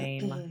most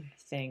lame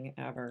thing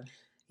ever.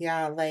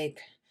 Yeah, like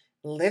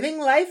living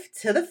life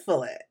to the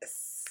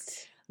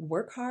fullest.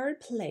 Work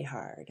hard, play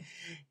hard.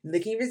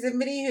 Looking for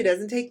somebody who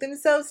doesn't take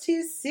themselves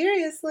too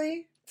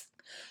seriously.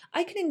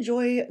 I can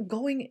enjoy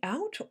going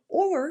out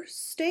or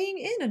staying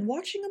in and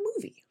watching a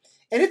movie.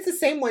 And it's the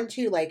same one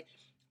too. Like,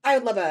 I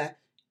would love a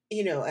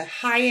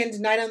high-end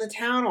night on the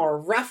town or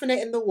roughing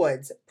it in the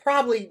woods.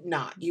 Probably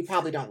not. You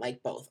probably don't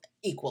like both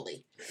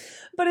equally.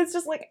 But it's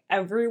just like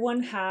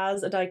everyone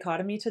has a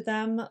dichotomy to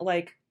them.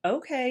 Like,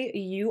 okay,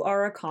 you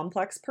are a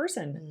complex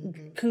person.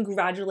 Mhm.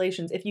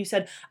 Congratulations. If you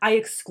said, I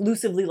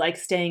exclusively like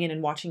staying in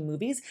and watching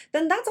movies,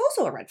 then that's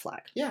also a red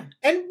flag. Yeah.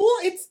 And well,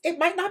 it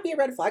might not be a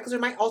red flag because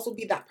there might also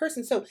be that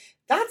person. So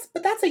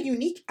that's a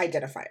unique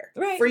identifier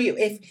Right. for you.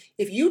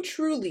 If you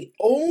truly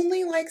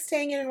only like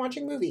staying in and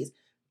watching movies,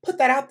 put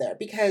that out there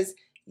because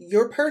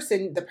your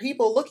person, the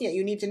people looking at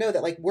you need to know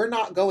that like we're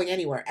not going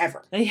anywhere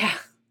ever. Yeah.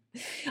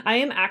 I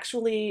am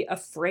actually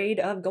afraid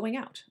of going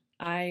out.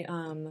 I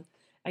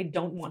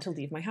don't want to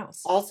leave my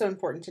house. Also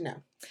important to know.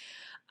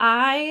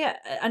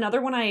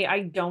 Another one I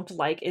don't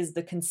like is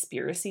the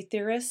conspiracy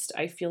theorist.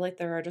 I feel like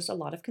there are just a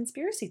lot of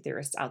conspiracy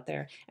theorists out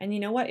there. And you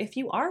know what? If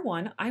you are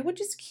one, I would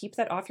just keep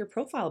that off your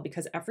profile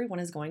because everyone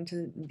is going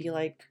to be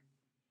like,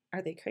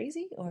 are they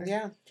crazy? Or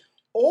Yeah.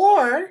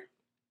 Or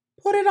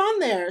put it on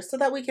there so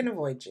that we can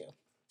avoid you.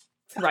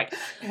 Right.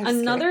 I'm just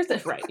Another kidding.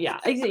 thing, right? Yeah,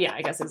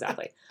 I guess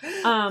exactly.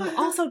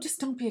 Also, just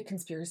don't be a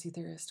conspiracy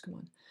theorist.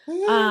 Come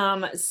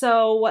on.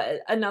 So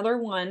another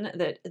one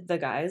that the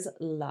guys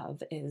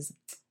love is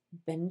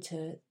been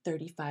to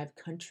 35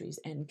 countries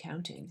and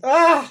counting.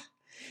 Ah,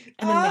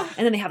 And then Ah,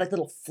 and then they have like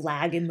little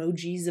flag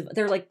emojis of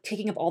they're like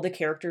taking up all the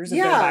characters of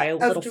their yeah, bio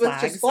with little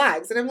with just flags.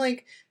 flags. And I'm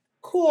like,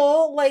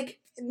 cool, like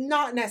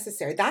not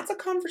necessary. That's a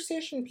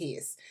conversation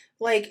piece.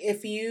 Like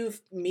if you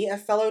meet a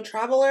fellow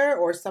traveler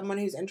or someone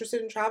who's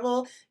interested in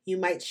travel, you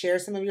might share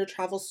some of your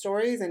travel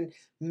stories and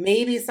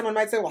maybe someone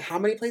might say, well, how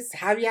many places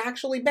have you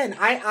actually been?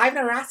 I've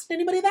never asked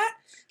anybody that.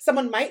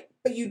 Someone might,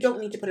 but you don't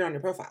need to put it on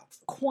your profile.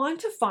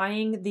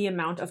 Quantifying the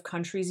amount of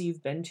countries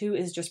you've been to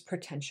is just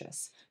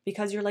pretentious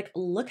because you're like,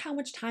 look how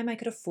much time I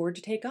could afford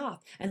to take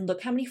off, and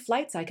look how many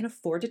flights I can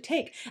afford to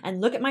take,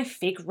 and look at my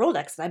fake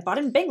Rolex that I bought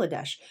in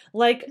Bangladesh.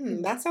 Like,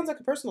 That sounds like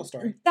a personal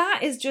story. that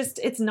is just,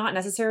 it's not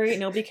necessary.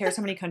 Nobody cares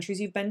how many countries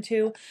you've been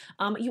to.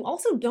 You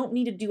also don't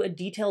need to do a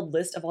detailed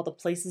list of all the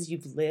places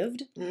you've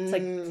lived. It's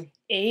like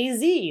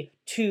AZ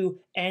to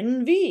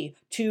NV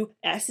to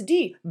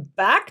SD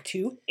back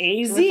to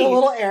AZ. With the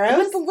little arrows?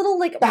 With the little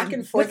like back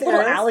and forth with the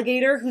little arrows?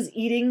 alligator who's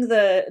eating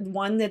the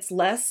one that's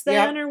less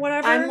than or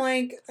whatever. I'm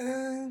like,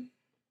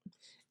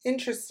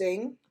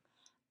 interesting.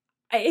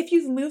 If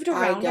you've moved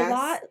I around a guess.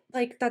 lot,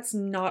 like that's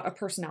not a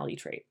personality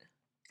trait.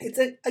 It's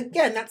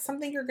again, that's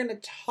something you're going to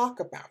talk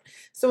about.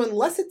 So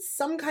unless it's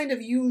some kind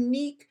of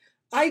unique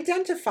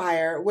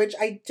identifier, which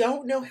I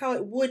don't know how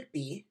it would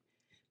be,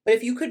 but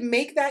if you could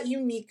make that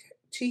unique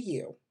to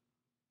you,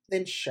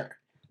 then sure.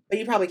 But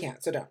you probably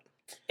can't, so don't.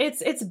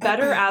 It's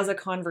better as a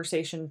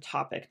conversation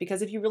topic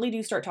because if you really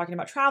do start talking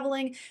about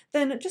traveling,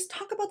 then just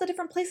talk about the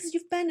different places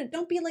you've been and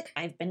don't be like,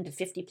 I've been to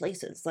 50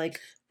 places. Like,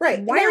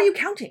 Right. why are you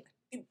counting?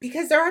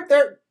 Because there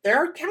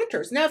are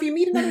counters. Now, if you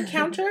meet another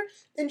counter,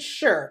 then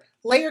sure,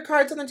 lay your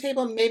cards on the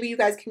table. Maybe you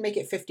guys can make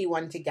it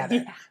 51 together.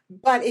 Yeah.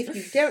 But if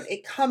you don't,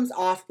 it comes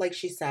off, like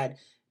she said,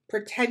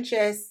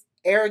 pretentious,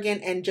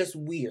 arrogant, and just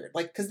weird.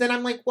 Like, because then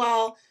I'm like,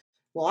 well,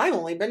 I've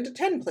only been to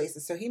 10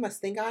 places, so he must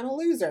think I'm a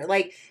loser.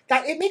 Like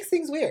that, it makes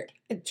things weird.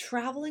 And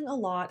traveling a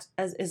lot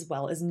as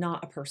well is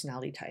not a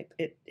personality type.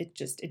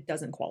 It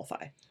doesn't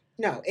qualify.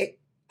 No,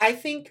 I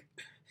think.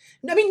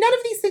 I mean, none of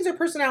these things are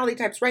personality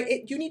types,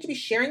 right? You need to be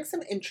sharing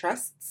some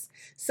interests,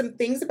 some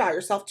things about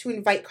yourself to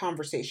invite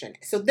conversation.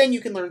 So then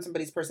you can learn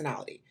somebody's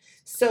personality.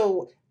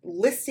 So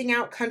listing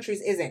out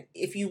countries isn't.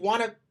 If you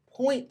want to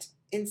point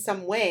in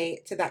some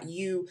way to that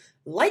you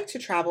like to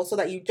travel so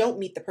that you don't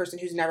meet the person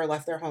who's never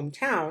left their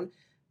hometown,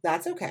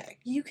 that's okay.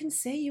 You can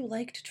say you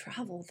like to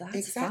travel. That's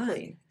Exactly.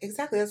 fine.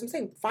 Exactly. That's what I'm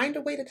saying. Find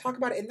a way to talk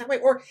about it in that way.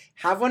 Or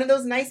have one of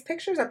those nice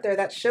pictures up there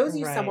that shows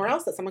you Right. somewhere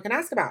else that someone can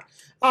ask about.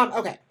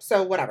 Okay.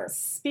 So whatever.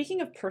 Speaking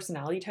of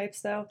personality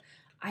types, though,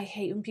 I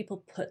hate when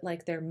people put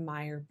like their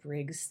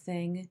Myers-Briggs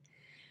thing.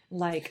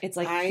 Like, it's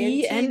like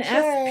INTJ.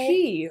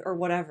 ENFP or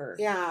whatever.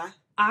 Yeah.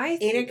 I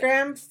think,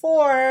 Enneagram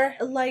 4.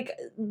 like,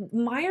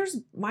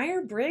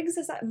 Myers-Briggs,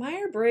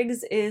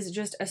 Myers-Briggs is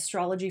just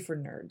astrology for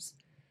nerds.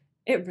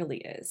 It really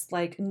is.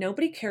 Like,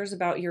 nobody cares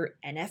about your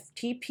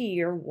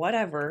NFTP or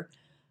whatever.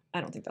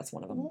 I don't think that's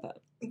one of them,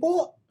 but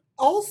Well,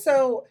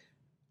 also,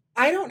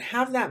 I don't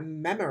have that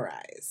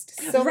memorized.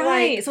 So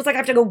right. like, So it's like I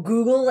have to go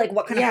Google like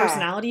what kind Yeah. of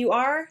personality you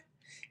are.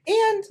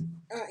 and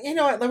you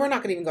know what? We're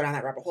not going to even go down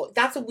that rabbit hole.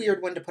 That's a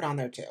weird one to put on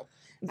there too.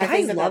 I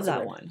Guys think love that's that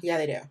weird. one. Yeah,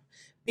 they do.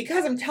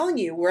 Because I'm telling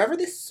you, wherever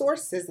this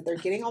source is that they're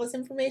getting all this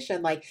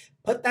information, like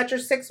put that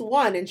your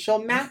 6-1 and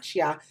she'll match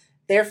ya.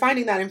 They're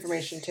finding that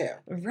information too.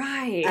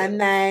 Right.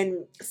 And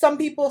then some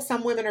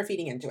women are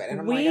feeding into it. And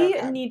I'm we like,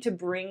 okay. need to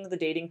bring the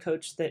dating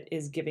coach that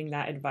is giving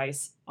that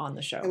advice on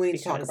the show. And we need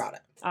to talk because about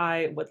it.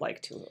 I would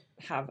like to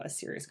have a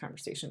serious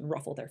conversation,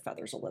 ruffle their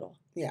feathers a little.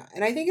 Yeah.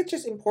 And I think it's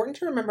just important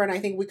to remember. And I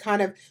think we've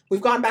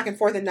gone back and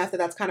forth enough that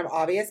that's kind of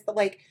obvious. But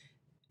like,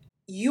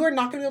 you are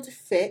not going to be able to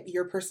fit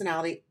your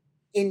personality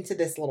into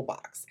this little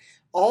box.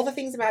 All the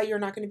things about you are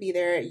not going to be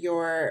there.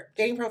 Your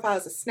dating profile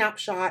is a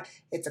snapshot.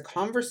 It's a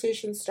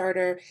conversation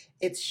starter.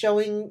 It's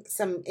showing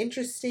some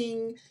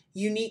interesting,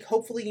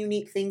 hopefully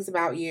unique things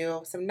about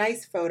you, some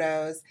nice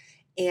photos,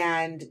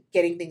 and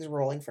getting things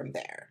rolling from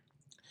there.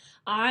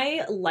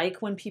 I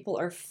like when people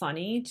are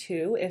funny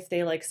too, if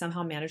they like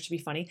somehow manage to be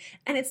funny.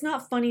 And it's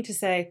not funny to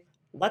say,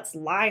 let's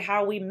lie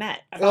how we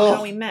met, about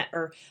how we met,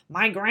 or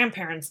my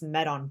grandparents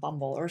met on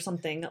Bumble or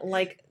something.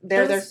 Like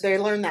They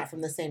learn that from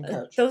the same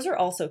coach. those are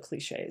also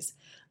cliches.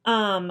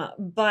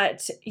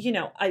 But you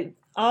know,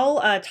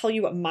 I'll tell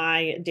you what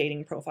my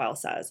dating profile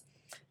says.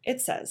 It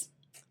says,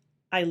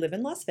 I live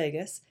in Las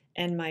Vegas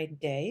and my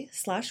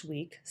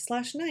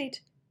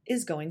day/week/night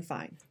is going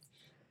fine.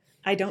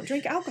 I don't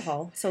drink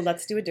alcohol, so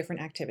let's do a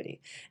different activity.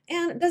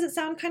 And does it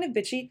sound kind of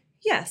bitchy?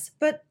 Yes,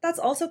 but that's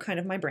also kind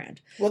of my brand.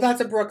 Well, that's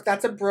a Brooke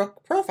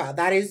profile.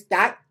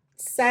 That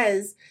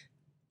says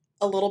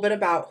a little bit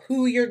about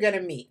who you're going to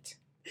meet.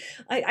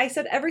 I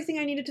said everything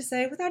I needed to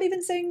say without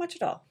even saying much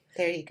at all.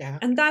 There you go.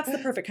 And that's the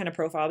perfect kind of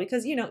profile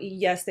because, you know,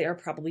 yes, they are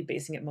probably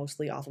basing it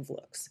mostly off of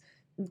looks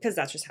because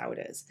that's just how it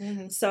is.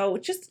 Mm-hmm. So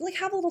just like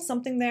have a little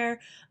something there.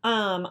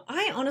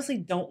 I honestly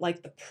don't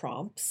like the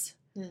prompts.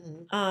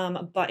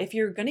 Mm-hmm. But if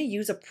you're going to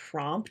use a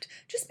prompt,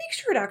 just make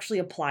sure it actually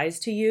applies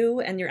to you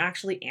and you're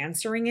actually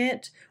answering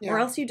it, or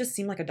else you just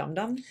seem like a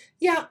dum-dum.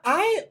 Yeah,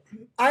 I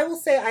will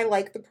say I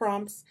like the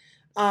prompts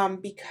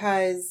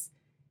because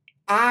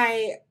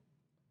I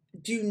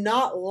do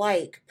not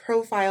like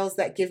profiles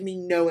that give me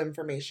no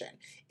information.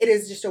 It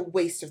is just a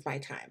waste of my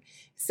time.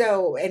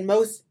 So,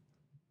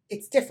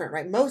 it's different,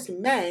 right? Most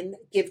men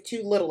give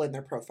too little in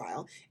their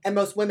profile, and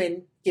most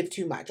women give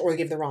too much or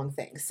give the wrong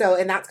thing. So,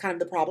 and that's kind of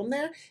the problem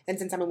there. And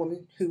since I'm a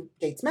woman who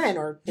dates men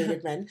or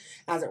dated men,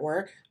 as it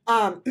were,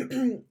 I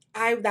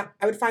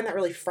would find that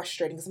really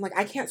frustrating because I'm like,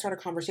 I can't start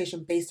a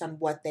conversation based on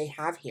what they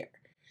have here.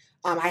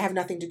 I have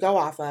nothing to go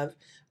off of.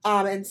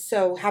 And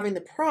so having the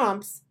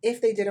prompts,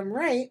 if they did them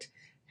right,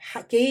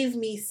 gave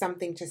me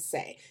something to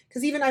say.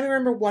 Because even I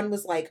remember one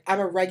was like, I'm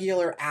a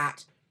regular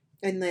at,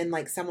 and then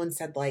like someone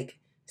said like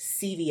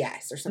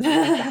CVS or something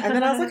like that. And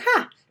then I was like,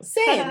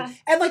 same.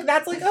 And like,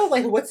 that's like, oh,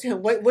 like what do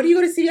you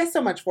go to CVS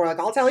so much for? Like,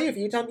 I'll tell you if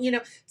you tell me,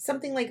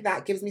 something like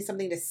that gives me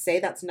something to say.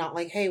 That's not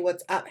like, hey,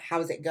 what's up?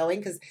 How's it going?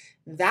 Because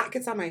that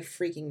gets on my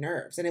freaking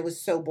nerves. And it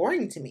was so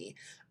boring to me.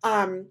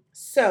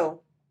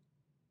 So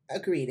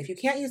agreed. If you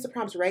can't use the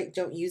prompts right,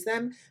 don't use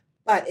them.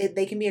 But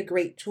they can be a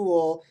great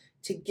tool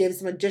to give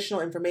some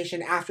additional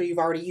information after you've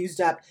already used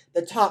up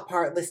the top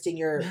part listing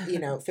your,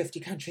 50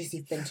 countries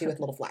you've been to with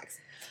little flags.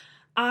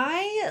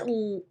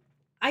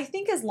 I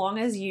think as long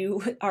as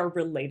you are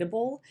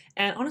relatable,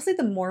 and honestly,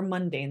 the more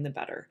mundane, the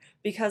better.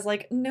 Because,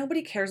 like,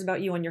 nobody cares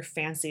about you on your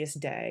fanciest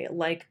day.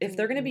 Like, if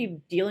they're going to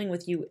be dealing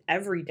with you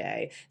every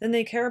day, then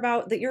they care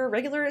about that you're a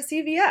regular at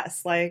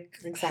CVS. Like,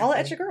 holla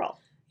at your girl.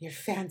 Your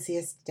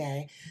fanciest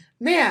day.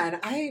 Man,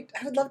 I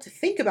would love to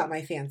think about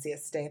my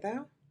fanciest day,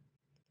 though.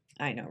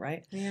 I know,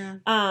 right?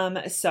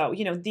 Yeah. So,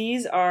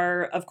 these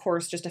are, of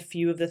course, just a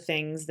few of the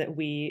things that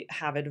we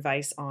have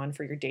advice on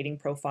for your dating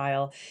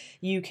profile.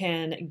 You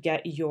can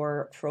get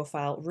your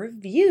profile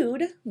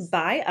reviewed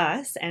by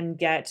us and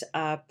get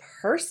a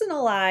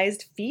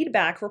personalized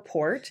feedback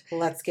report.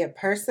 Let's get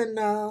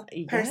personal.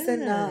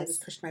 Personal. I Yes.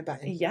 just pushed my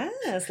button.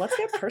 Yes, let's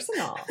get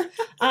personal.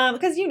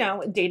 Because,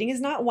 dating is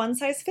not one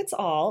size fits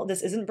all.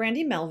 This isn't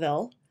Brandy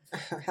Melville.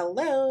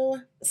 Hello.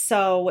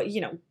 So,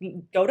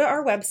 go to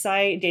our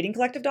website,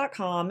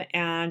 datingcollective.com,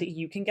 and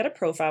you can get a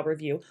profile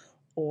review.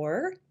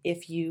 Or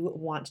if you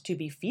want to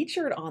be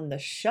featured on the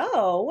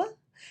show,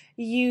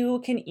 you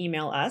can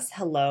email us,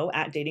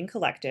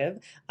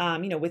 hello@datingcollective,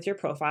 with your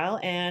profile.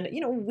 And,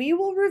 we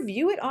will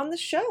review it on the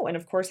show and,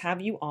 of course,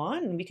 have you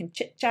on. And we can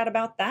chit-chat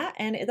about that.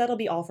 And that'll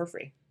be all for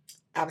free.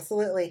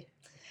 Absolutely.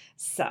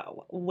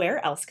 So,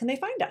 where else can they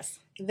find us?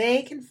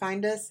 They can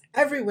find us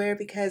everywhere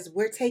because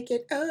we're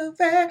taking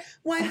over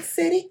one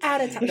city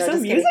at a time. You're so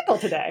musical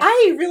today.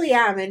 I really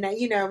am. And,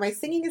 my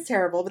singing is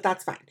terrible, but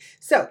that's fine.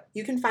 So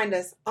you can find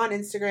us on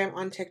Instagram,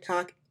 on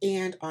TikTok,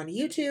 and on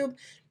YouTube.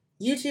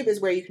 YouTube is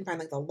where you can find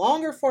like the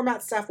longer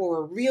format stuff where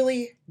we're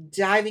really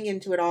diving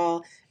into it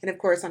all. And of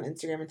course, on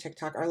Instagram and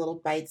TikTok, our little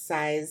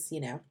bite-size,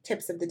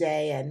 tips of the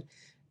day and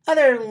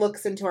other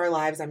looks into our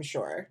lives, I'm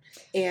sure.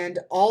 And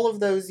all of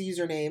those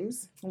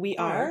usernames. We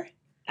are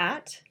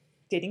at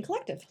Dating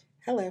Collective.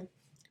 Hello.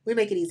 We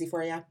make it easy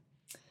for you.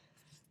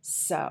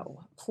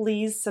 So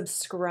please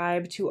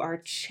subscribe to our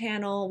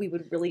channel. We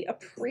would really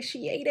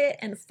appreciate it.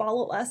 And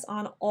follow us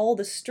on all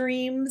the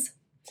streams.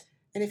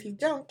 And if you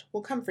don't,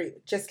 we'll come for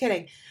you. Just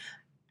kidding.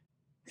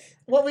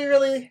 What we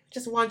really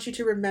just want you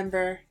to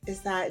remember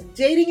is that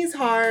dating is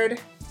hard.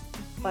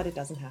 But it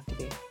doesn't have to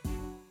be.